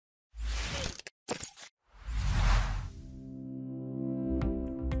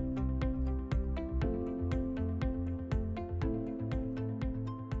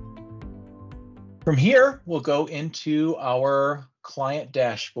From here, we'll go into our client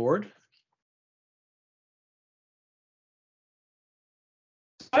dashboard.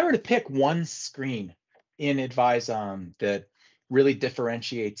 If I were to pick one screen in Advyzon that really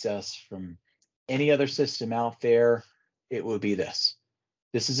differentiates us from any other system out there, it would be this.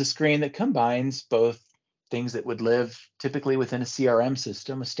 This is a screen that combines both things that would live typically within a CRM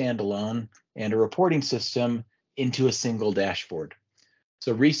system, a standalone, and a reporting system into a single dashboard.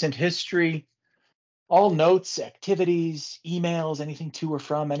 So recent history, all notes, activities, emails, anything to or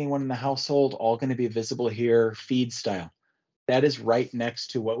from anyone in the household, all going to be visible here, feed style. That is right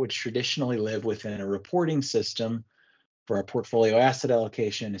next to what would traditionally live within a reporting system for our portfolio asset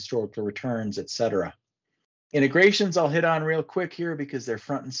allocation, historical returns, etc. Integrations I'll hit on real quick here because they're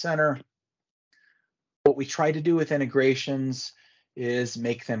front and center. What we try to do with integrations is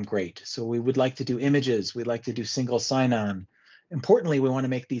make them great. So we would like to do images, we'd like to do single sign-on. Importantly, we want to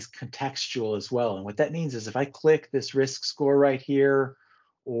make these contextual as well. And what that means is if I click this risk score right here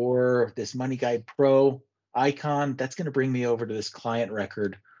or this Money Guide Pro icon, that's going to bring me over to this client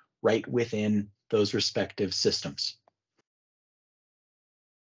record right within those respective systems.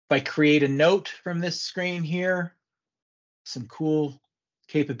 If I create a note from this screen here, some cool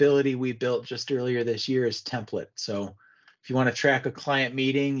capability we built just earlier this year is template. So if you want to track a client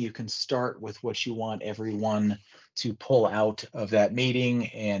meeting, you can start with what you want everyone to pull out of that meeting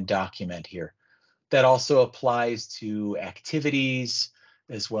and document here. That also applies to activities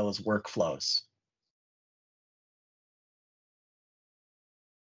as well as workflows.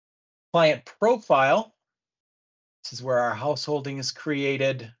 Client profile. This is where our householding is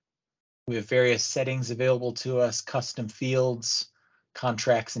created. We have various settings available to us, custom fields,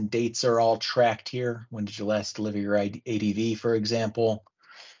 contracts and dates are all tracked here. When did you last deliver your ADV, for example?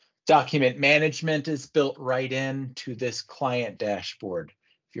 Document management is built right into this client dashboard.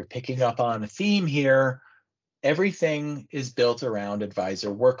 If you're picking up on a theme here, everything is built around advisor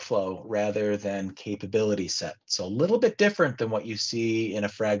workflow rather than capability set. So a little bit different than what you see in a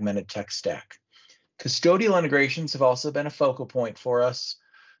fragmented tech stack. Custodial integrations have also been a focal point for us.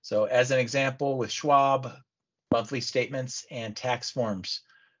 So as an example, with Schwab, monthly statements and tax forms,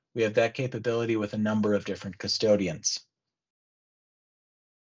 we have that capability with a number of different custodians.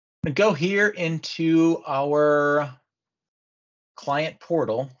 I'm going to go here into our client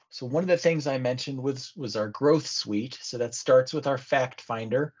portal. So one of the things I mentioned was our growth suite. So that starts with our fact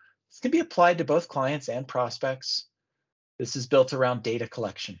finder. It's going to be applied to both clients and prospects. This is built around data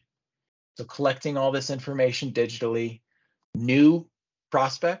collection. So collecting all this information digitally. New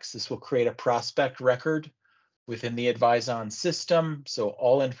prospects, this will create a prospect record within the Advyzon system. So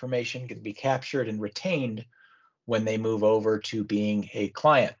all information can be captured and retained when they move over to being a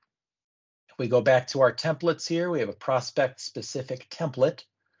client. If we go back to our templates here, we have a prospect specific template.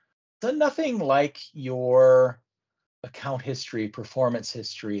 So nothing like your account history, performance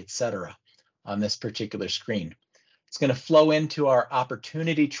history, etc. on this particular screen. It's going to flow into our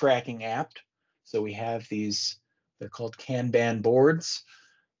opportunity tracking app. So we have these, they're called Kanban boards,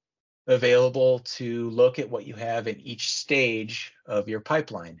 available to look at what you have in each stage of your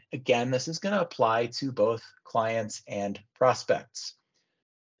pipeline. Again, this is going to apply to both clients and prospects.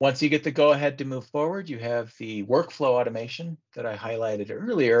 Once you get the go ahead to move forward, you have the workflow automation that I highlighted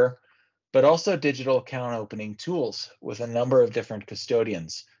earlier, but also digital account opening tools with a number of different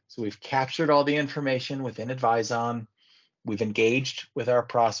custodians. So we've captured all the information within Advyzon. We've engaged with our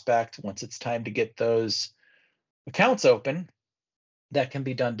prospect. Once it's time to get those accounts open, that can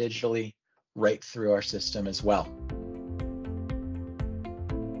be done digitally right through our system as well.